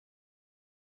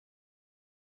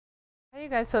Hey you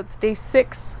guys, so it's day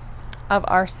 6 of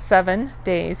our 7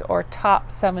 days or top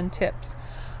 7 tips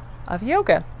of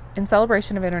yoga in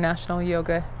celebration of International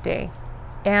Yoga Day.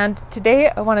 And today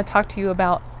I want to talk to you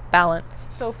about balance.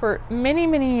 So for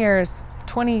many years,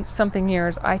 20 something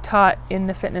years, I taught in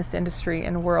the fitness industry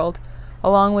and world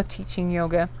along with teaching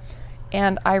yoga.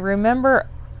 And I remember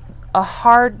a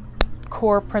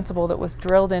hardcore principle that was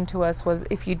drilled into us was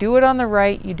if you do it on the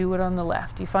right, you do it on the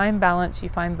left. You find balance, you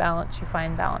find balance, you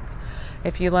find balance.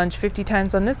 If you lunge 50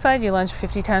 times on this side, you lunge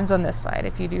 50 times on this side.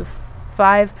 If you do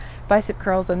 5 bicep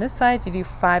curls on this side, you do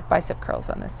 5 bicep curls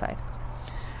on this side.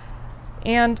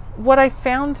 And what I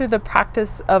found through the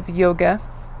practice of yoga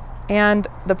and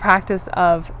the practice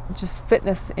of just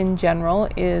fitness in general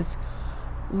is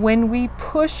when we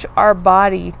push our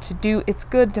body to do, it's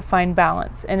good to find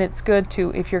balance, and it's good to,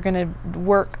 if you're going to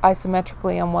work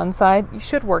isometrically on one side, you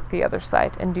should work the other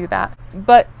side and do that.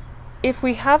 But if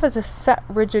we have as a set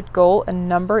rigid goal a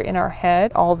number in our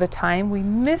head all the time, we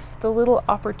miss the little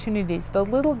opportunities, the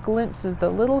little glimpses, the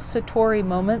little satori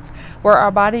moments where our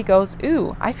body goes,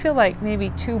 ooh, I feel like maybe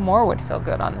 2 more would feel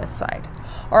good on this side.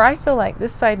 Or I feel like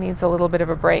this side needs a little bit of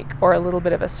a break or a little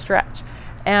bit of a stretch.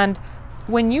 And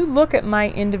when you look at my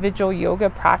individual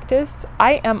yoga practice,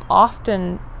 I am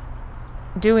often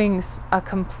doing a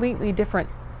completely different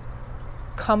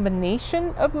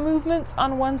combination of movements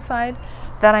on one side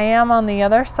than I am on the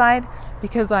other side,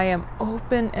 because I am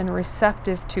open and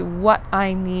receptive to what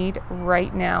I need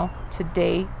right now,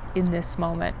 today, in this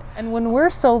moment. And when we're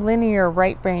so linear,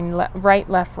 right brain, right,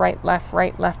 left, right, left,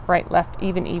 right, left, right, left,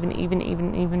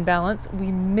 even balance,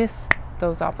 we miss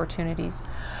those opportunities.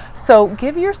 So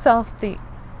give yourself the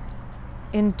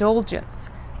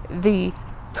indulgence, the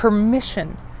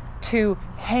permission to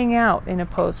hang out in a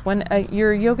pose. When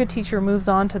your yoga teacher moves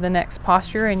on to the next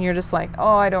posture and you're just like,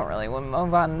 oh, I don't really want to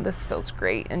move on, this feels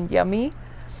great and yummy.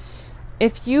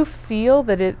 If you feel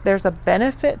that there's a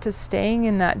benefit to staying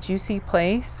in that juicy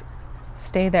place,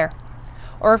 stay there.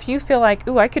 Or if you feel like,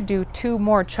 ooh, I could do 2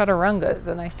 more chaturangas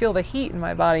and I feel the heat in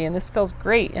my body and this feels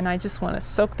great and I just want to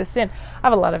soak this in, I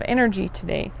have a lot of energy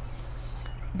today,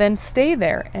 then stay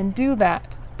there and do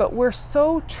that. But we're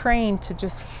so trained to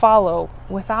just follow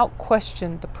without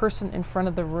question the person in front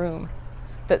of the room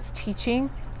that's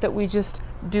teaching, that we just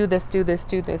do this, do this,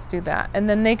 do this, do that. And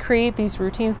then they create these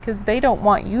routines because they don't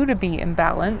want you to be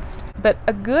imbalanced. But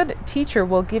a good teacher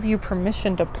will give you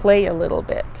permission to play a little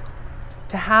bit,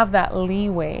 to have that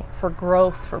leeway for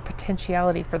growth, for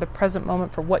potentiality, for the present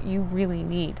moment, for what you really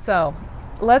need. So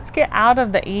let's get out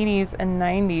of the 80s and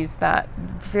 90s, that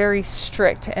very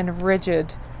strict and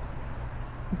rigid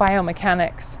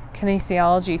biomechanics,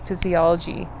 kinesiology,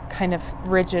 physiology kind of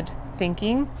rigid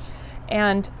thinking,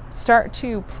 and start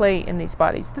to play in these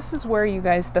bodies. This is where you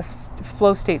guys, the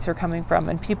flow states are coming from,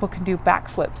 and people can do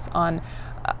backflips on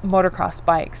motocross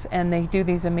bikes and they do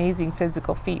these amazing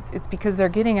physical feats. It's because they're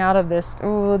getting out of this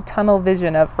tunnel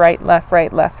vision of right, left,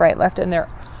 right, left, right, left, and they're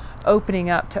opening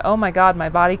up to, oh my God, my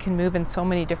body can move in so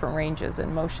many different ranges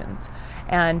and motions,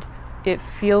 and it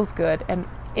feels good, and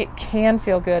it can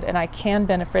feel good, and I can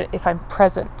benefit if I'm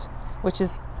present, which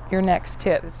is your next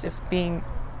tip, is just being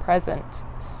present.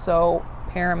 So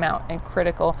paramount and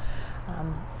critical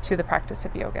to the practice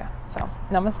of yoga. So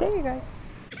namaste, you guys.